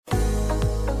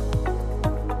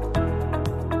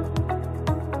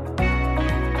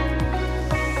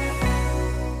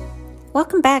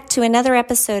Welcome back to another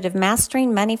episode of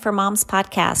Mastering Money for Moms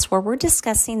podcast, where we're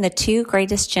discussing the two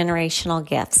greatest generational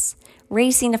gifts,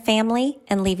 raising a family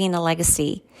and leaving a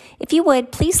legacy. If you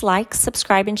would, please like,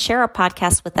 subscribe, and share our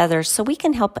podcast with others so we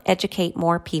can help educate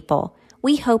more people.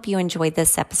 We hope you enjoyed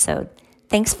this episode.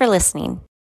 Thanks for listening.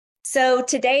 So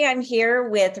today I'm here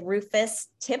with Rufus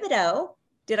Thibodeaux.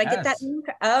 Did I get that?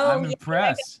 I'm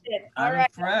impressed. I'm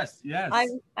impressed. Yes.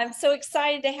 I'm so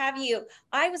excited to have you.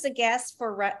 I was a guest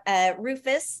for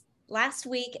Rufus last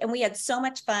week, and we had so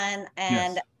much fun.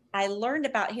 And yes. I learned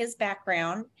about his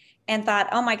background and thought,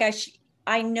 oh my gosh,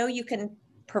 I know you can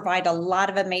provide a lot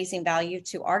of amazing value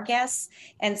to our guests.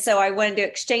 And so I wanted to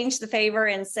exchange the favor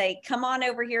and say, come on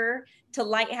over here to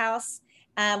Lighthouse,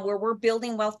 where we're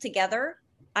building wealth together.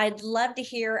 I'd love to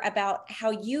hear about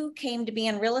how you came to be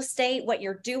in real estate, what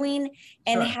you're doing,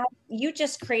 and how you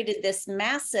just created this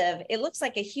massive, it looks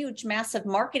like a huge, massive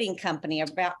marketing company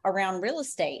around real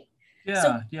estate.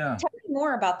 Yeah. Tell me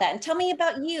more about that and tell me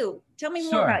about you. Tell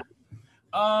me more about you.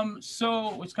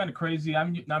 So it's kind of crazy.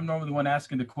 I'm normally the one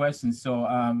asking the questions, so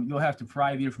you'll have to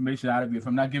pry the information out of me. If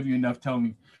I'm not giving you enough, tell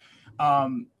me. I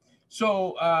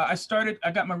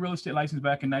got my real estate license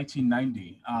back in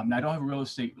 1990. I don't have a real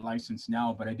estate license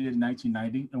now, but I did in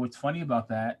 1990. And what's funny about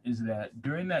that is that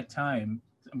during that time,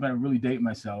 I'm going to really date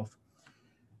myself.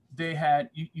 They had,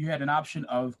 you had an option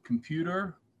of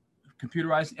computerized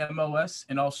MLS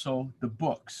and also the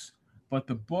books, but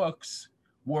the books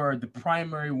were the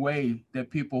primary way that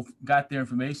people got their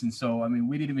information. So, I mean,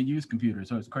 we didn't even use computers,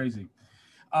 so it's crazy.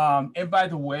 And by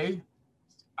the way,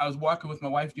 I was walking with my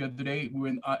wife the other day. We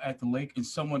were at the lake, and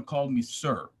someone called me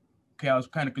sir. Okay, I was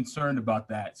kind of concerned about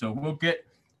that. So we'll get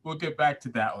back to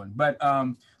that one. But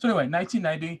so anyway,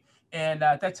 1990, and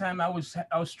at that time I was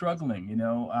struggling,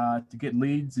 to get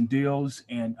leads and deals,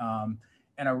 and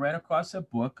I ran across a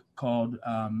book called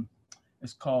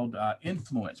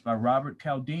Influence by Robert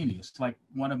Cialdini. It's like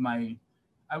one of my,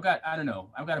 I've got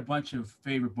a bunch of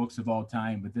favorite books of all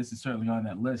time, but this is certainly on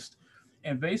that list.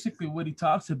 And basically what he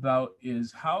talks about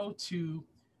is how to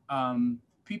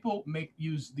people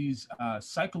use these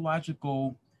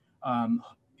psychological,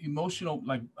 emotional,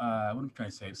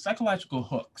 psychological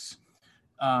hooks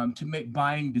to make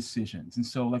buying decisions. And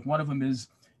so like one of them is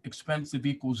expensive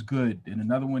equals good. And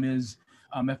another one is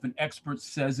if an expert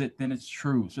says it, then it's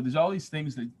true. So there's all these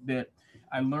things that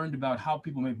I learned about how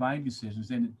people make buying decisions.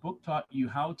 And the book taught you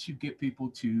how to get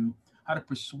people how to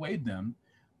persuade them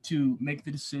to make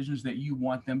the decisions that you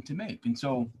want them to make. And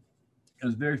so it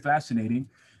was very fascinating.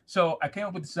 So I came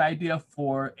up with this idea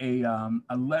for a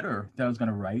letter that I was going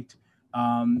to write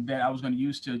that I was going to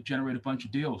use to generate a bunch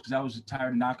of deals, because I was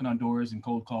tired of knocking on doors and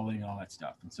cold calling and all that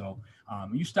stuff. And so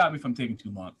you stop me if I'm taking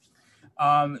too long.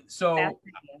 So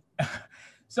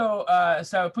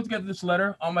I put together this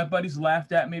letter. All my buddies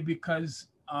laughed at me because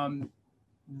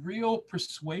real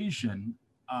persuasion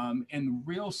and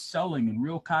real selling and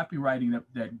real copywriting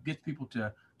that gets people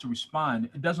to respond,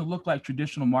 it doesn't look like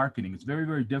traditional marketing. It's very,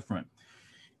 very different.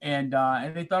 And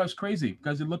they thought it was crazy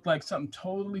because it looked like something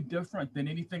totally different than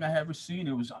anything I had ever seen.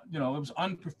 It was, it was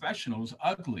unprofessional. It was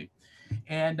ugly.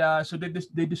 And so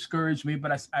they discouraged me,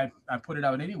 but I put it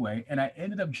out anyway. And I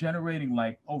ended up generating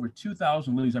like over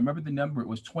 2,000 leads. I remember the number. It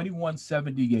was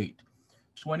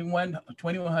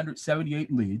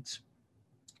 2,178 leads.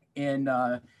 And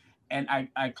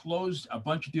I closed a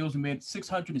bunch of deals and made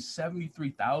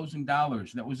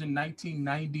 $673,000. That was in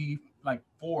 1990, like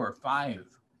 4 or 5.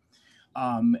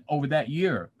 Over that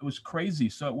year, it was crazy.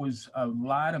 So it was a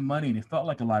lot of money, and it felt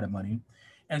like a lot of money.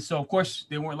 And so, of course,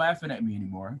 they weren't laughing at me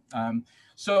anymore. And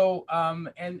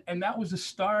that was the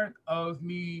start of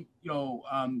me,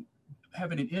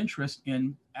 having an interest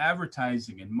in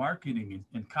advertising and marketing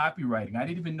and copywriting. I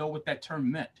didn't even know what that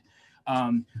term meant.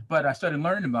 But I started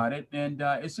learning about it, and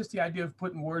it's just the idea of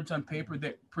putting words on paper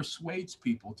that persuades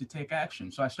people to take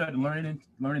action. So I started learning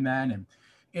that, and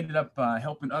ended up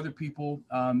helping other people.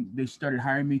 They started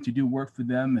hiring me to do work for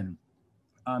them, and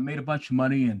made a bunch of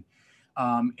money, and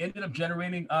ended up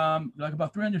generating like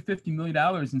about $350 million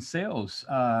in sales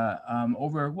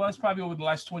it's probably over the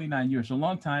last 29 years, so a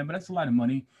long time, but that's a lot of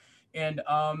money. And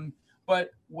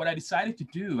but what I decided to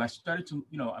do, I started to,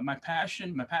 my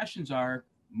passions are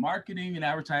marketing and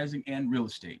advertising and real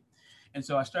estate. And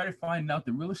so I started finding out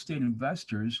that real estate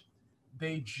investors,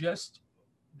 they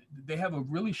have a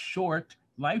really short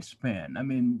lifespan. I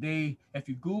mean, if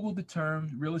you Google the term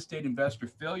real estate investor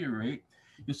failure rate,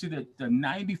 you'll see that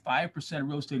 95% of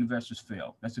real estate investors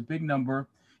fail. That's a big number.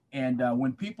 And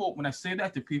when I say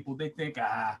that to people, they think,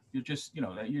 you're just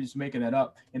making that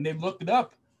up. And they've looked it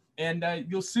up, and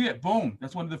you'll see it. Boom.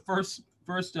 That's one of the first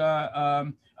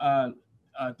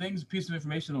things, piece of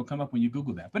information that will come up when you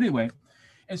Google that. But anyway,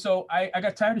 and so I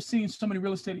got tired of seeing so many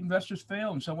real estate investors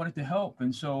fail, and so I wanted to help.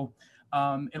 And so,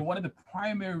 and one of the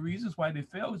primary reasons why they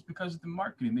fail is because of the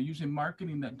marketing. They're using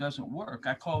marketing that doesn't work.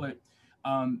 I call it,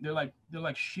 they're like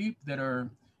sheep that are,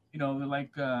 they're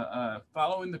like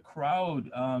following the crowd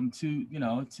to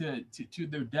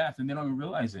their death, and they don't even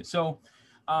realize it. So,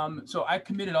 so I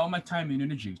committed all my time and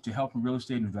energy to helping real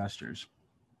estate investors,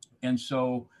 and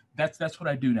so that's what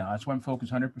I do now. That's where I'm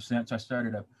focused 100%. So I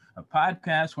started a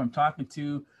podcast where I'm talking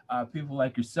to people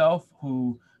like yourself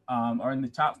who are in the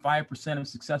top 5% of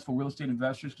successful real estate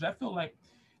investors, because I feel like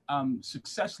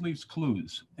success leaves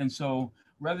clues. And so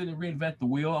rather than reinvent the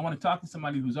wheel, I want to talk to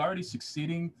somebody who's already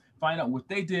succeeding, find out what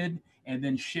they did, and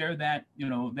then share that,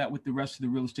 that with the rest of the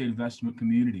real estate investment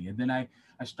community. And then I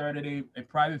started a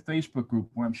private Facebook group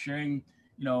where I'm sharing,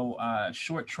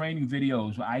 short training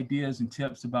videos, ideas and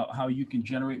tips about how you can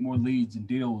generate more leads and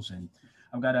deals. And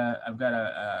I've got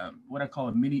a what I call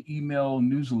a mini email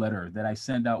newsletter that I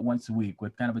send out once a week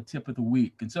with kind of a tip of the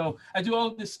week. And so I do all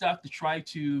of this stuff to try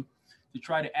to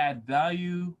add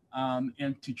value,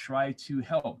 and to try to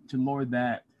help to lower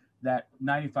that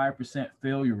 95%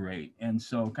 failure rate. And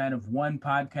so kind of one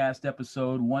podcast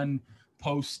episode, one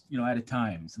post, at a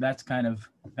time. So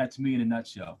that's me in a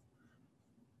nutshell.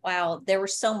 Wow, there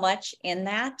was so much in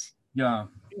that. Yeah.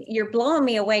 You're blowing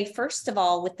me away, first of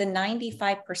all, with the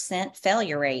 95%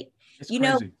 failure rate. It's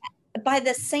crazy. By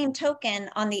the same token,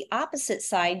 on the opposite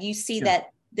side, you see that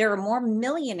there are more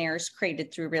millionaires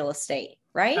created through real estate,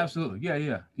 right? Absolutely.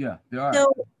 Yeah. There are.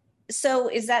 So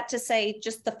is that to say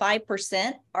just the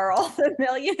 5% are all the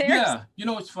millionaires? Yeah. You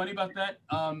know what's funny about that?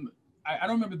 I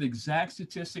don't remember the exact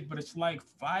statistic, but it's like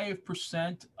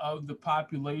 5% of the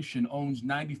population owns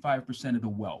 95% of the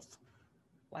wealth.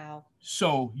 Wow.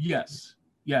 So yes.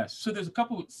 So there's a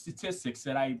couple of statistics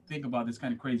that I think about that's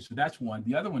kind of crazy. So that's one.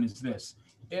 The other one is this.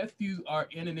 If you are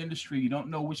in an industry, you don't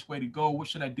know which way to go, what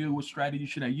should I do, what strategy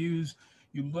should I use,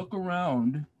 you look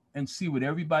around and see what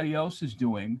everybody else is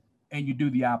doing, and you do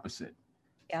the opposite.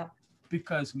 Yeah.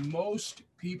 Because most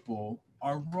people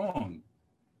are wrong.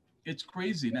 It's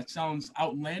crazy. And that sounds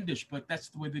outlandish, but that's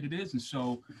the way that it is. And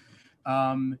so,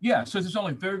 so there's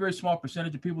only a very, very small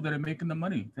percentage of people that are making the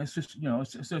money. That's just,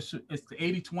 it's the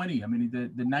 80-20. I mean,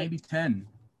 the 90-10.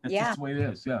 That's just the way it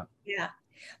is. Yeah. Yeah.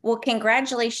 Well,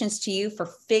 congratulations to you for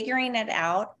figuring it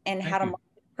out and how to market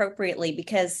appropriately,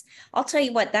 because I'll tell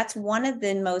you what, that's one of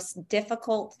the most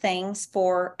difficult things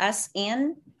for us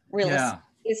in real estate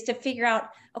is to figure out,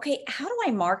 okay, how do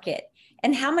I market,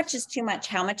 and how much is too much?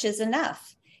 How much is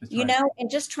enough? That's and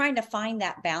just trying to find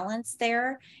that balance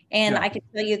there. And I can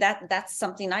tell you that that's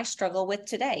something I struggle with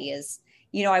today is,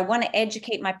 I want to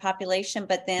educate my population,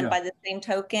 but then by the same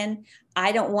token,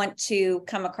 I don't want to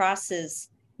come across as,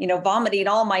 vomiting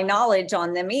all my knowledge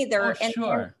on them either. Oh,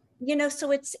 sure. And,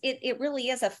 so it really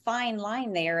is a fine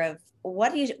line there of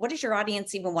what does your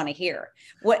audience even want to hear?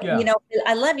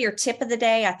 I love your tip of the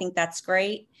day. I think that's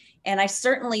great. And I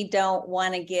certainly don't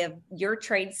want to give your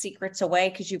trade secrets away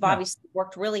because you've obviously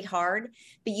worked really hard,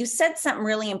 but you said something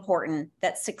really important,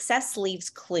 that success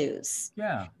leaves clues.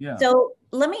 Yeah. So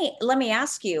let me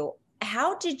ask you,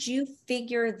 how did you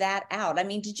figure that out? I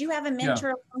mean, did you have a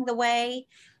mentor along the way?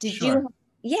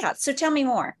 So tell me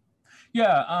more.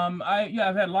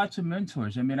 I've had lots of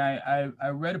mentors. I mean, I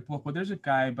read a book. Well, there's a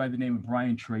guy by the name of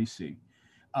Brian Tracy.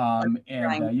 I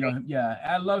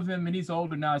love him, and he's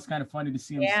older now. It's kind of funny to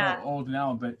see him so old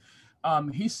now, but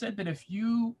he said that if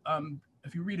you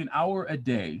read an hour a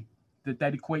day, that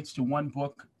equates to one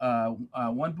book a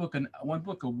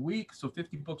week, so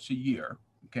 50 books a year.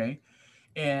 Okay.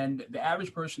 And the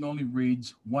average person only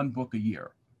reads one book a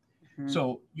year. Mm-hmm.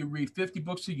 So you read 50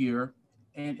 books a year.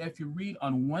 And if you read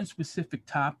on one specific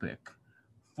topic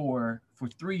for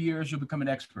 3 years, you'll become an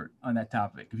expert on that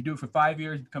topic. If you do it for 5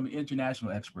 years, you become an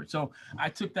international expert. So I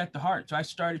took that to heart. So I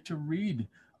started to read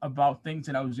about things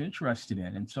that I was interested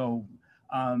in. And so,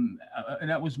 and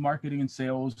that was marketing and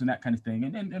sales and that kind of thing,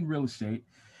 and real estate.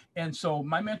 And so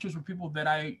my mentors were people that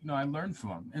I learned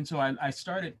from. And so I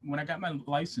started, when I got my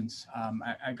license,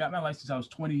 I got my license, I was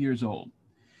 20 years old.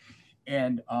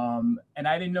 And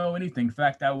I didn't know anything. In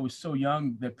fact, I was so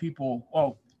young that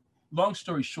long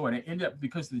story short, I ended up,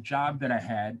 because of the job that I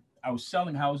had, I was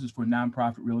selling houses for a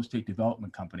nonprofit real estate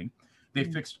development company. They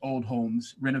fixed old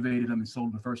homes, renovated them, and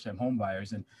sold them to first-time home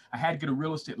buyers. And I had to get a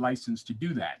real estate license to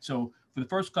do that. So for the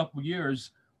first couple of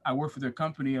years, I worked for their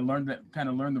company and learned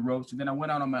the ropes. And then I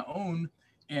went out on my own,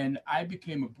 and I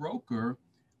became a broker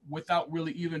without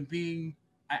really even being,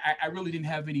 I really didn't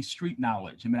have any street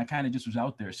knowledge. I mean, I kind of just was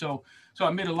out there. So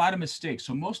I made a lot of mistakes.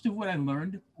 So most of what I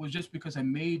learned was just because I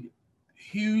made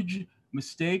huge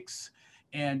mistakes.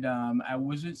 And I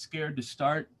wasn't scared to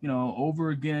start, over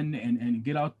again and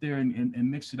get out there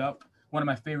and mix it up. One of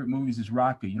my favorite movies is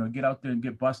Rocky. Get out there and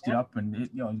get busted up and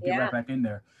get right back in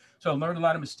there. So I learned a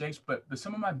lot of mistakes, but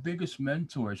some of my biggest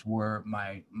mentors were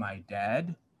my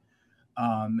dad,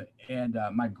 and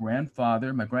my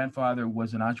grandfather. My grandfather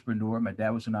was an entrepreneur. My dad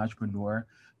was an entrepreneur.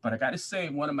 But I got to say,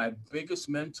 one of my biggest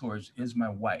mentors is my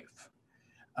wife.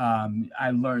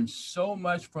 I learned so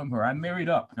much from her. I married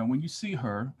up. Now, when you see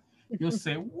her, you'll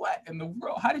say, "What in the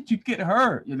world? How did you get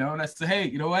her?" And I say, "Hey,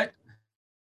 you know what?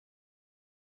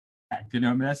 I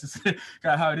mean, that's just kind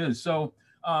of how it is." So,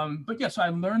 but yeah, so I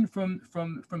learned from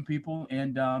people,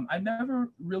 and I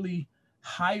never really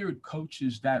hired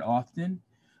coaches that often.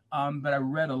 But I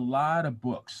read a lot of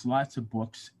books, lots of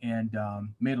books, and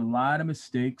made a lot of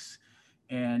mistakes.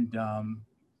 And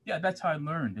yeah, that's how I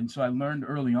learned. And so I learned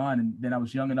early on, and then I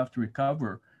was young enough to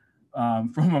recover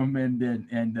from them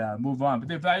and move on. But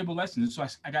they're valuable lessons. So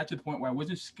I got to the point where I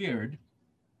wasn't scared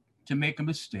to make a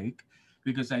mistake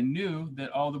because I knew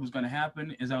that all that was going to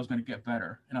happen is I was going to get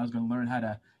better, and I was going to learn how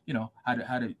to,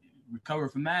 how to recover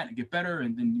from that and get better,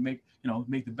 and then make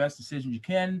the best decisions you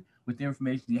can with the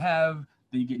information you have.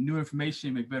 Then you get new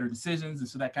information, make better decisions, and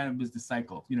so that kind of is the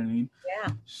cycle. You know what I mean? Yeah.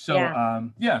 So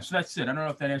so that's it. I don't know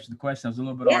if that answered the question. I was a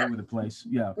little bit all over the place.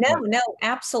 Yeah. No,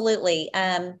 absolutely.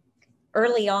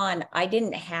 Early on, I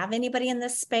didn't have anybody in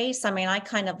this space. I mean, I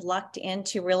kind of lucked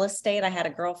into real estate. I had a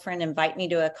girlfriend invite me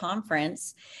to a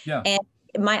conference, and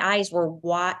my eyes were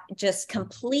just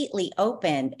completely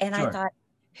opened. And I thought,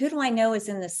 who do I know is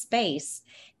in this space?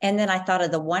 And then I thought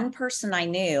of the one person I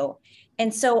knew.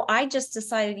 And so I just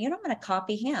decided, I'm going to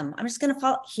copy him. I'm just going to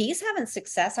follow. He's having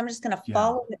success. I'm just going to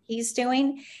follow what he's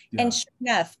doing. Yeah. And sure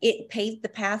enough, it paved the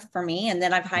path for me. And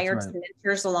then I've hired some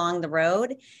mentors along the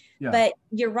road. Yeah. But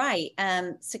you're right.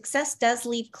 Success does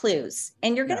leave clues,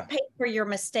 and you're going to pay for your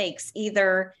mistakes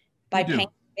either by paying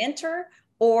a mentor,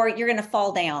 or you're going to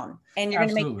fall down and you're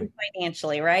going to make them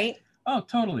financially, right? Oh,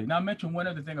 totally. Now I mentioned one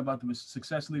other thing about the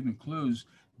success leaving clues.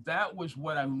 That was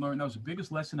what I learned. That was the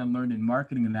biggest lesson I learned in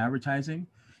marketing and advertising,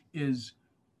 is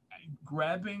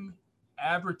grabbing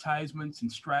advertisements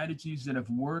and strategies that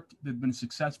have worked, that have been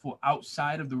successful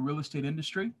outside of the real estate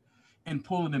industry, and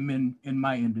pulling them in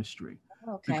my industry.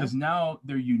 Okay. Because now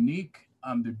they're unique,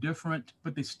 they're different,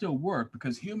 but they still work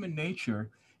because human nature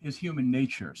is human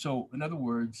nature. So in other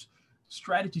words,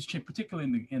 strategies change,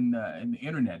 particularly in the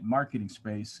internet marketing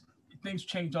space. Things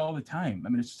change all the time. I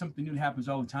mean, it's something new that happens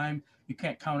all the time. You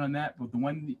can't count on that. But the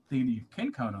one thing that you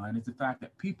can count on is the fact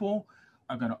that people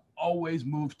are going to always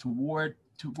move toward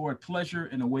pleasure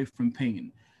and away from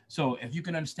pain. So if you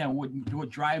can understand what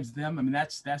drives them, I mean,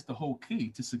 that's the whole key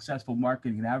to successful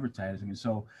marketing and advertising. And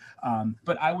so,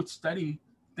 but I would study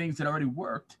things that already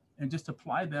worked and just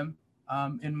apply them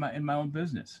in my own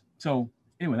business. So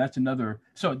anyway, that's another.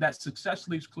 So that success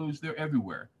leaves clues. They're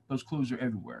everywhere. Those clues are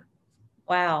everywhere.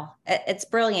 Wow. It's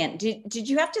brilliant. Did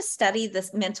you have to study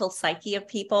this mental psyche of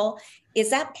people? Is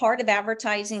that part of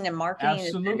advertising and marketing?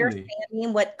 Absolutely. Is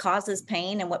understanding what causes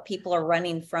pain and what people are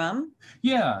running from?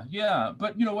 Yeah.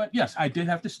 But you know what? Yes, I did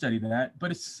have to study that,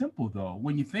 but it's simple though.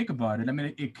 When you think about it, I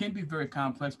mean, it can be very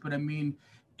complex, but I mean,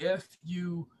 if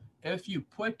you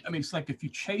it's like if you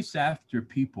chase after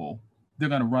people, they're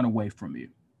going to run away from you.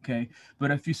 Okay.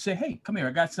 But if you say, hey, come here, I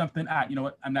got something. You know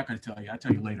what? I'm not going to tell you. I'll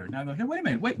tell you later. Now I go, hey, wait a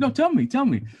minute. Wait, no, tell me.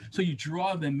 So you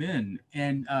draw them in.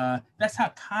 And that's how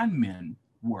con men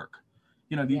work.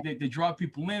 They draw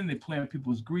people in, they play on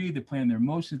people's greed, they play on their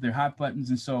emotions, their hot buttons.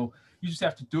 And so you just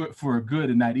have to do it for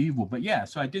good and not evil. But yeah,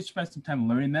 so I did spend some time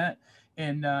learning that.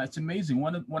 And it's amazing.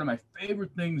 One of my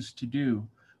favorite things to do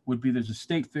would be, there's a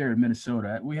state fair in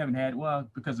Minnesota. We haven't had,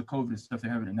 because of COVID and stuff,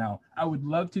 they're having it now. I would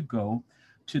love to go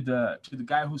to the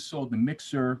guy who sold the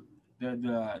mixer,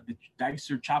 the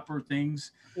dicer chopper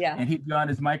things. Yeah. And he'd be on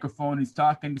his microphone, he's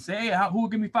talking, say, hey, who will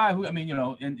give me five?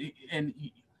 And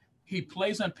he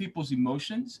plays on people's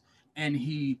emotions, and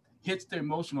he hits their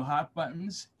emotional hot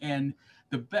buttons. And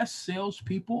the best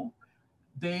salespeople,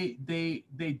 they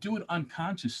do it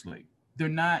unconsciously. They're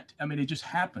not, it just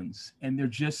happens. And they're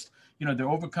just, they're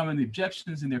overcoming the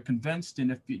objections, and they're convinced.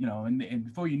 And if, and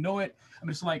before you know it,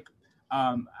 it's like,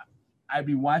 I'd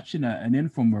be watching an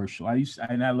infomercial.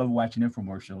 I love watching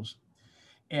infomercials,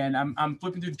 and I'm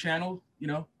flipping through the channel.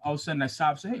 All of a sudden I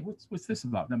stop, say, hey, what's this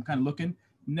about? And I'm kind of looking.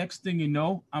 Next thing you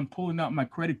know, I'm pulling out my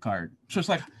credit card. So it's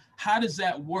like, how does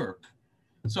that work?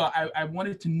 So I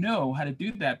wanted to know how to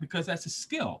do that, because that's a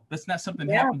skill. That's not something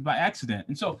that happens by accident.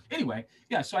 And so anyway,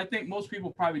 so I think most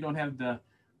people probably don't have the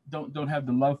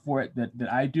love for it that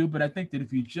I do. But I think that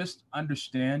if you just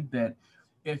understand that,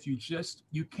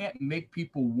 you can't make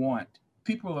people want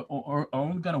people are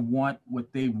only going to want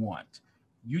what they want.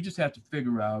 You just have to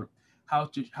figure out how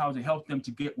to help them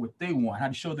to get what they want, how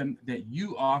to show them that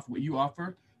what you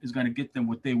offer is going to get them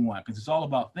what they want, because it's all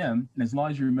about them. And as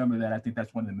long as you remember that, I think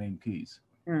that's one of the main keys.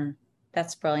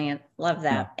 That's brilliant. Love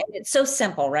that. Yeah. And it's so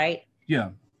simple, right? Yeah.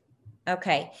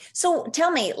 Okay. So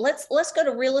tell me, let's go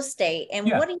to real estate. And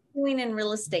Yeah. what are you doing in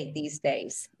real estate these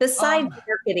days besides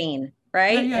marketing,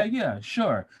 right? Yeah,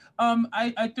 sure.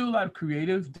 I do a lot of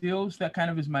creative deals. That kind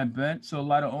of is my bent. So a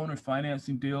lot of owner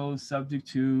financing deals, subject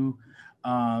to,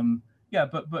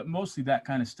 but mostly that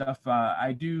kind of stuff.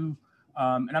 I do,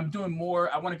 and I'm doing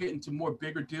more. I want to get into more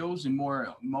bigger deals and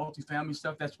more multifamily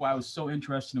stuff. That's why I was so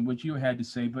interested in what you had to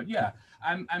say. But yeah,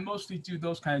 I mostly do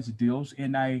those kinds of deals,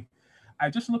 and I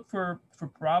just look for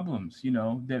problems,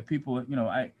 that people,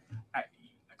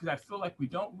 because I feel like we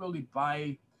don't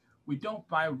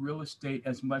buy real estate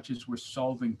as much as we're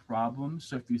solving problems.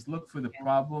 So if you look for the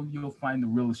problem, you'll find the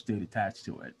real estate attached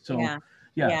to it. So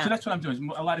so that's what I'm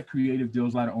doing. A lot of creative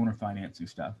deals, a lot of owner financing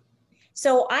stuff.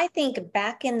 So I think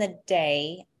back in the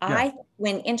day,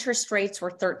 when interest rates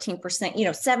were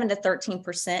 13%, 7 to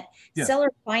 13%,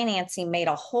 seller financing made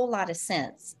a whole lot of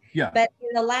sense. Yeah. But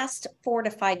in the last 4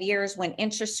 to 5 years, when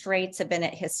interest rates have been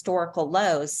at historical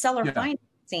lows, seller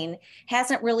financing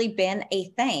hasn't really been a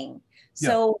thing.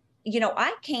 So,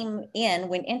 I came in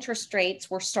when interest rates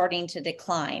were starting to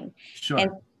decline. Sure.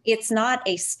 And it's not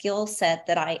a skill set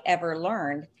that I ever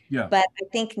learned. Yeah. But I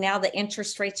think now the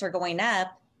interest rates are going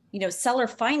up, seller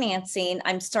financing,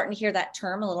 I'm starting to hear that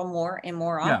term a little more and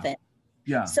more often.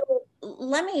 Yeah. So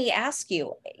let me ask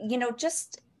you,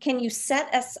 can you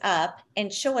set us up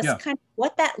and show us kind of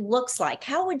what that looks like?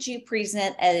 How would you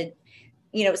present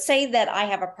say that I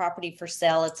have a property for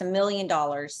sale, it's $1 million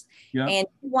and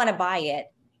you want to buy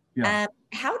it.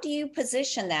 How do you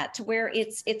position that to where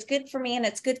it's good for me and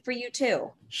it's good for you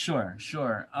too? Sure.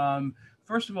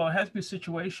 First of all, it has to be a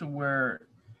situation where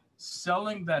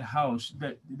selling that house,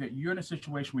 that you're in a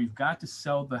situation where you've got to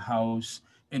sell the house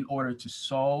in order to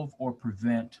solve or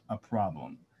prevent a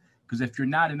problem. Because if you're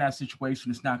not in that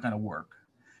situation, it's not going to work.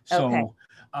 So,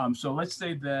 so let's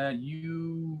say that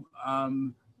you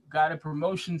got a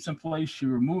promotion someplace, you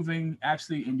were moving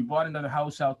actually, and you bought another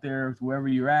house out there, wherever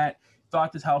you're at,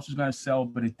 thought this house was going to sell,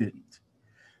 but it didn't.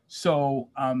 So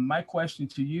my question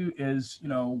to you is,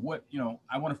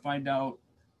 I want to find out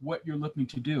what you're looking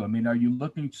to do. I mean, are you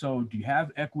looking, so do you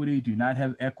have equity? Do you not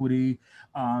have equity?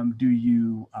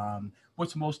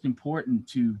 What's most important,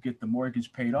 to get the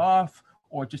mortgage paid off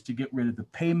or just to get rid of the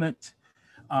payment?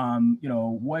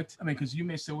 Because you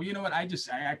may say, well, you know what, I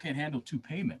can't handle 2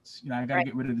 payments. I got to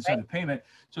get rid of this other payment.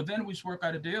 So then we just work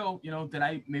out a deal, that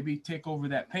I maybe take over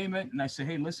that payment. And I say,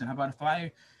 hey, listen, how about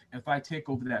if I take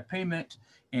over that payment,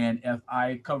 and if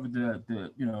I cover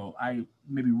I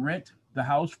maybe rent the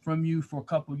house from you for a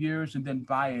couple of years and then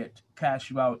buy it,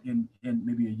 cash you out in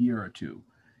maybe a year or 2,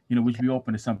 would you be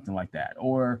open to something like that?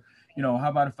 Or, how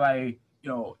about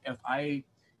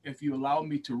if you allow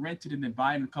me to rent it and then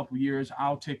buy it in a couple of years,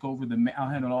 I'll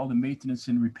handle all the maintenance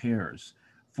and repairs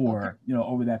for,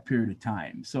 over that period of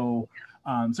time. So,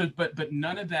 but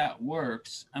none of that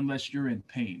works unless you're in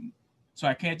pain. So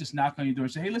I can't just knock on your door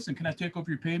and say, hey, listen, can I take over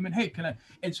your payment? Hey, can I?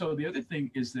 And so the other thing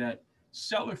is that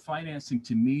seller financing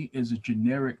to me is a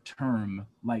generic term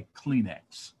like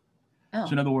Kleenex. So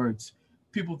in other words,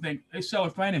 people think, hey, seller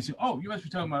financing, oh, you must be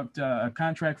talking about a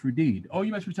contract for deed. Oh,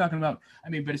 you must be talking about,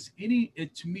 but to me,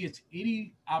 it's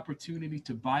any opportunity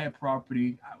to buy a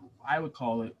property, I would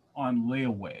call it on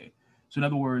layaway. So in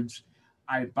other words,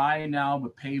 I buy now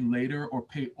but pay later or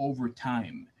pay over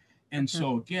time. And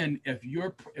so again, if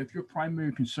your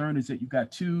primary concern is that you've got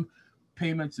 2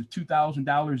 payments of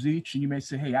 $2,000 each, and you may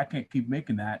say, hey, I can't keep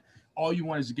making that. All you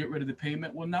want is to get rid of the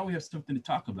payment. Well, now we have something to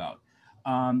talk about.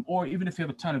 Or even if you have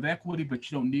a ton of equity, but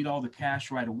you don't need all the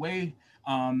cash right away,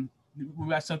 we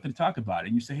got something to talk about.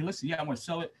 And you say, hey, listen, I want to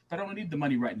sell it, but I don't need the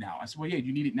money right now. I said, well, yeah, do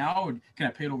you need it now, or can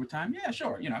I pay it over time? Yeah,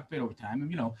 sure. I can pay it over time.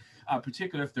 And,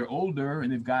 particularly if they're older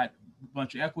and they've got a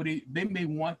bunch of equity, they may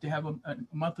want to have a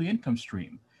monthly income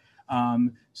stream.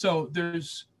 So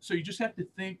you just have to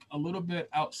think a little bit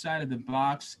outside of the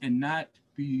box and not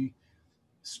be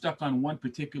stuck on one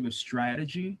particular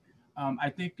strategy. I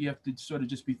think you have to sort of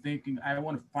just be thinking, I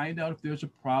want to find out if there's a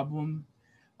problem,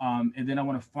 and then I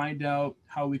want to find out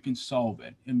how we can solve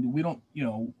it. And we don't,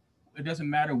 it doesn't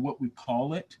matter what we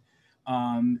call it.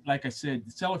 Like I said,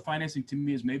 seller financing to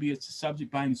me is, maybe it's a subject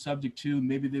buying subject to,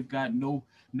 maybe they've got no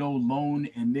loan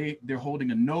and they're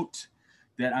holding a note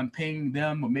that I'm paying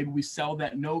them, or maybe we sell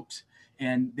that note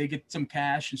and they get some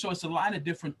cash. And so it's a lot of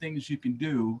different things you can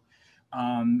do.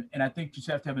 And I think you just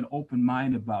have to have an open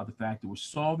mind about the fact that we're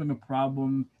solving a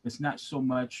problem. It's not so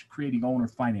much creating owner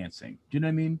financing. Do you know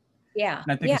what I mean? Yeah.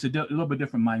 And I think Yeah. it's a little bit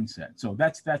different mindset. So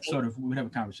that's sort of, we would have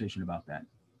a conversation about that.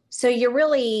 So you're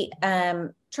really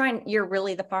you're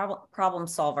really the problem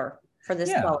solver for this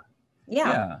Yeah. quote.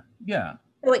 Yeah. Yeah. Yeah.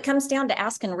 So it comes down to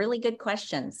asking really good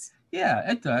questions.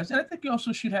 Yeah, it does. And I think you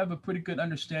also should have a pretty good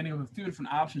understanding of a few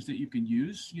different options that you can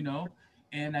use, you know.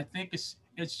 And I think it's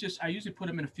just, I usually put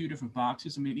them in a few different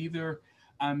boxes. I mean, either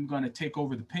I'm going to take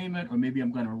over the payment, or maybe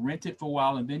I'm going to rent it for a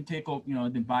while and then take over, you know,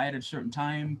 then buy it at a certain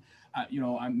time.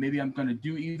 Maybe I'm going to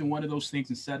do either one of those things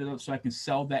and set it up so I can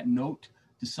sell that note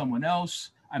to someone else.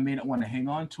 I may not want to hang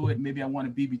on to it. Maybe I want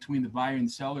to be between the buyer and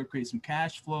seller, create some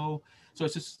cash flow. So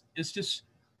it's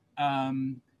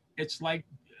like,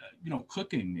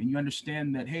 cooking, and you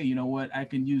understand that, hey, you know what, I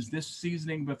can use this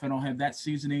seasoning, but if I don't have that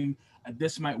seasoning,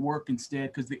 this might work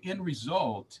instead, because the end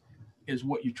result is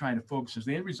what you're trying to focus on.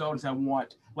 The end result is I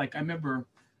remember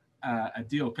a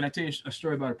deal. Can I tell you a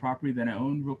story about a property that I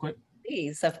owned real quick?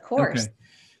 Please, of course. Okay.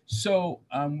 So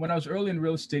when I was early in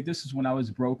real estate, this is when I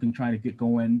was broke and trying to get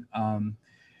going.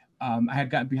 I had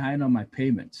gotten behind on my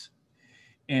payments.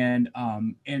 And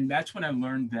that's when I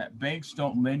learned that banks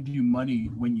don't lend you money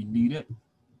when you need it.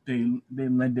 They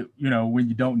lend it, when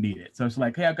you don't need it. So it's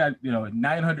like, hey, I've got,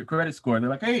 900 credit score. They're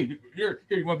like, hey, here,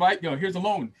 you want to buy it? Here's a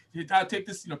loan. I'll take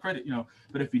this, credit,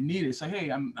 But if you need it, it's like,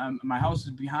 hey, my house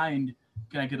is behind.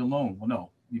 Can I get a loan? Well,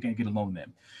 no, you can't get a loan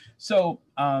then. So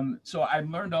I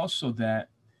learned also that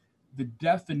the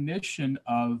definition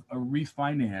of a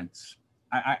refinance,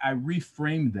 I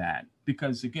reframed that,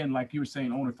 because again, like you were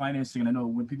saying, owner financing, and I know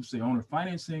when people say owner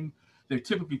financing, they're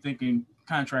typically thinking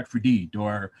contract for deed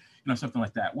or something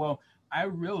like that. Well, I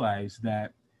realized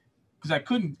that, because I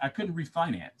couldn't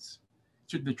refinance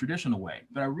the traditional way,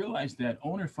 but I realized that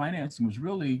owner financing was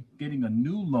really getting a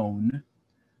new loan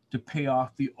to pay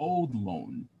off the old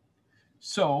loan.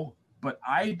 So, but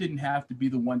I didn't have to be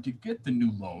the one to get the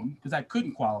new loan because I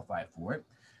couldn't qualify for it.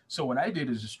 So what I did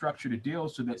is structured a deal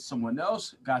so that someone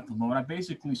else got the loan. I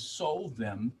basically sold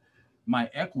them my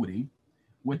equity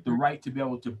with the right to be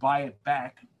able to buy it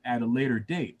back at a later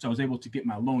date. So I was able to get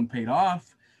my loan paid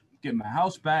off, get my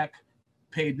house back,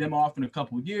 paid them off in a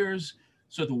couple of years.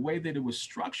 So the way that it was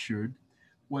structured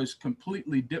was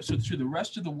completely different. So to the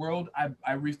rest of the world, I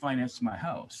refinanced my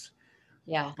house.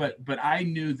 Yeah. But I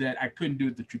knew that I couldn't do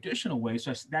it the traditional way.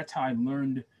 So that's how I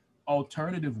learned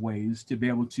alternative ways to be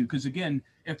able to, because again,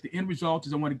 if the end result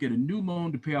is I want to get a new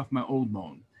loan to pay off my old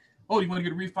loan. Oh, you want to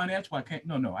get a refinance? Well, I can't.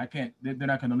 No, I can't. They're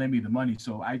not going to lend me the money.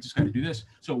 So I just got to do this.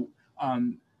 So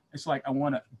it's like, I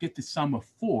want to get the sum of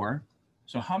 4.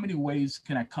 So how many ways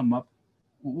can I come up?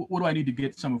 What do I need to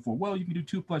get the sum of 4? Well, you can do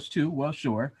 2 plus 2. Well,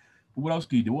 sure. But what else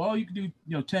can you do? Well, you can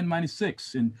do 10 minus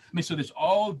 6. And I mean, so there's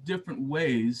all different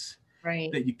ways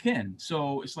that you can.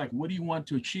 So it's like, what do you want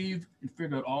to achieve, and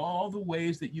figure out all the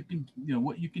ways that you can,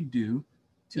 what you can do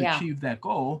to achieve that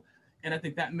goal. And I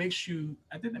think that makes you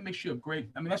a great,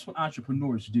 I mean, that's what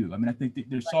entrepreneurs do. I mean, I think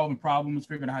that they're solving problems,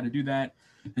 figuring out how to do that.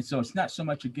 And so it's not so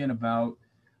much, again, about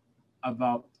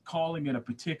calling it a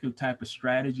particular type of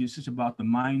strategy. It's just about the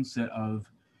mindset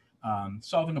of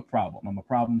solving a problem. I'm a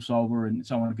problem solver, and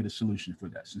so I want to get a solution for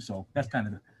this. And so that's kind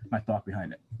of my thought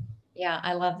behind it. Yeah,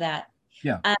 I love that.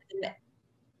 Yeah.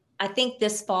 I think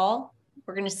this fall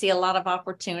we're going to see a lot of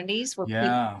opportunities where people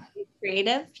are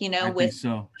creative, I with think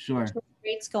so. Sure.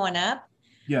 rates going up.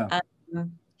 Yeah.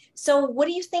 So what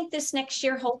do you think this next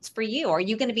year holds for you? Are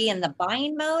you going to be in the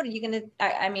buying mode? Are you going to,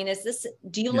 I mean,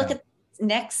 do you look at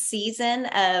next season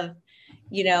of,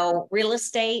 real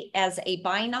estate as a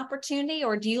buying opportunity,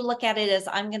 or do you look at it as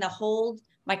I'm going to hold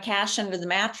my cash under the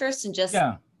mattress and just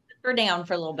put her down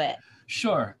for a little bit?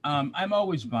 Sure. I'm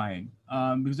always buying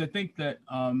because I think that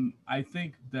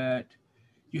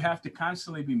you have to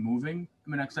constantly be moving. I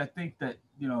mean, because I think that,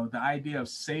 the idea of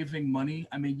saving money,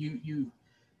 I mean,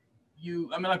 I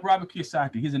mean, like Robert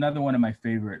Kiyosaki, he's another one of my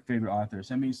favorite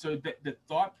authors. I mean, so the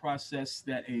thought process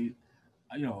that a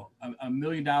 $1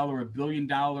 million or $1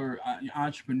 billion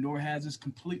entrepreneur has is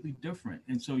completely different.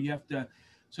 And so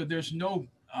so there's no,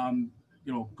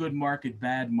 good market,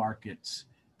 bad markets.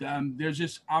 There's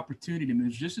just opportunity. I mean,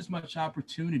 there's just as much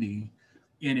opportunity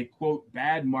in a quote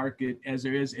bad market as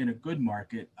there is in a good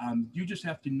market. You just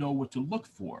have to know what to look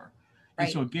for. Right.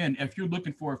 And so again, if you're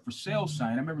looking for a for sale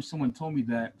sign, I remember someone told me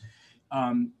that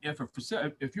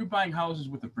if you're buying houses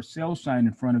with a for sale sign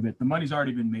in front of it, the money's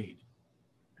already been made.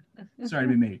 It's already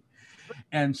been made.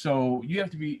 And so you have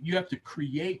to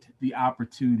create the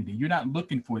opportunity. You're not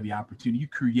looking for the opportunity, you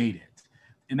create it.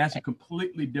 And that's a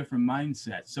completely different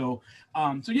mindset. So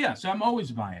I'm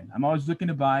always buying. I'm always looking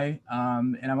to buy,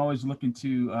 and I'm always looking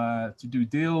to do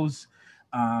deals.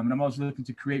 And I'm always looking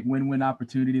to create win-win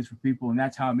opportunities for people. And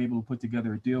that's how I'm able to put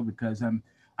together a deal, because I'm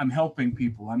helping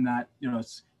people. I'm not,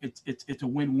 it's a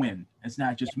win-win. It's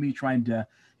not just me trying to,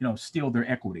 steal their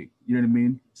equity. You know what I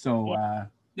mean? So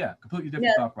completely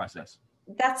different thought process.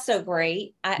 That's so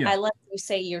great. I love you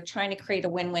say you're trying to create a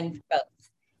win-win for both.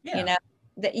 Yeah.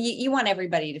 That you want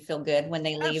everybody to feel good when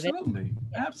they leave.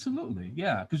 Absolutely.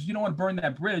 Yeah. Because you don't want to burn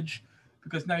that bridge,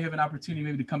 because now you have an opportunity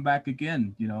maybe to come back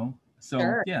again, So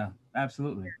Sure. Yeah,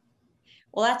 absolutely.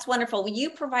 Well, that's wonderful. You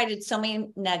provided so many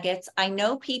nuggets. I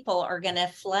know people are going to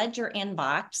flood your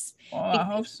inbox. Oh, I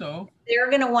hope so. They're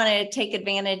going to want to take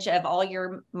advantage of all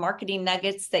your marketing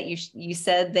nuggets that you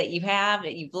said that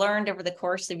you've learned over the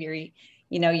course of your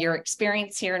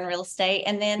experience here in real estate.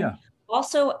 And then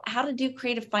also how to do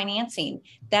creative financing.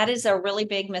 That is a really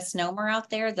big misnomer out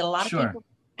there that a lot of people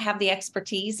have the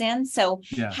expertise in. So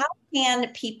how can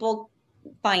people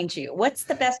find you? What's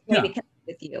the best way to connect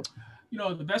with you?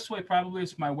 The best way probably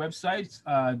is my website,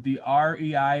 the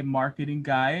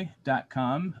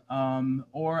reimarketingguy.com,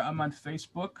 or I'm on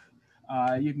Facebook.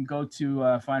 You can go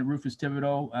to find Rufus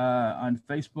Thibodeaux on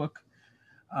Facebook.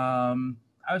 I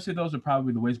would say those are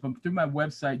probably the ways, but through my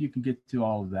website, you can get to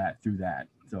all of that through that.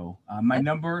 So my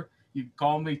number, you can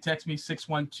call me, text me,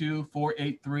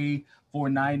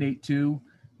 612-483-4982.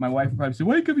 My wife would probably say,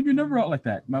 why are you giving your number out like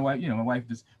that? My wife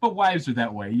is, but wives are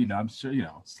that way, I'm sure,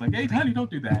 it's like, hey, honey, don't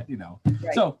do that,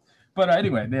 Right. So, but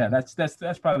anyway, that's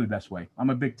probably the best way. I'm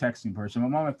a big texting person.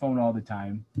 I'm on my phone all the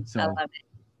time. So I love it.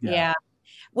 Yeah.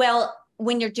 Well,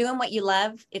 when you're doing what you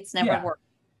love, it's never work.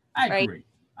 I agree.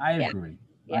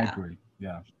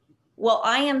 Yeah. Well,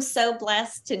 I am so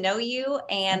blessed to know you,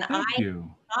 and Thank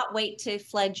you. Not wait to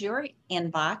flood your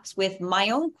inbox with my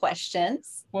own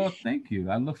questions. Well, thank you.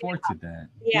 I look forward to that.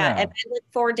 Yeah. And I look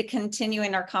forward to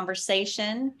continuing our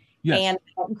conversation and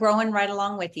growing right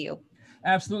along with you.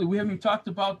 Absolutely. We haven't even talked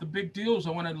about the big deals.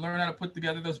 I want to learn how to put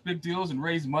together those big deals and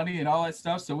raise money and all that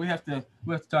stuff. So we have to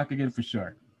talk again for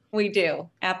sure. We do.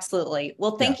 Absolutely.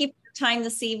 Well, thank you for your time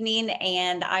this evening,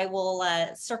 and I will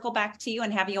circle back to you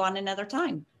and have you on another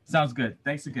time. Sounds good.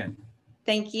 Thanks again.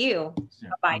 Thank you. Sure.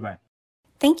 Bye-bye. Bye-bye.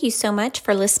 Thank you so much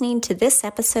for listening to this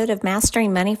episode of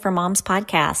Mastering Money for Moms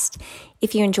podcast.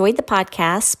 If you enjoyed the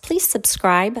podcast, please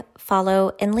subscribe,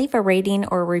 follow, and leave a rating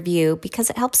or review,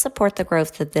 because it helps support the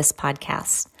growth of this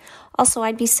podcast. Also,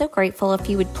 I'd be so grateful if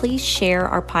you would please share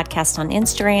our podcast on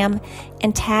Instagram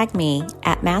and tag me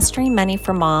at Mastering Money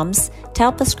for Moms to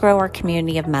help us grow our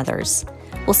community of mothers.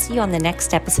 We'll see you on the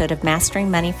next episode of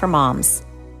Mastering Money for Moms.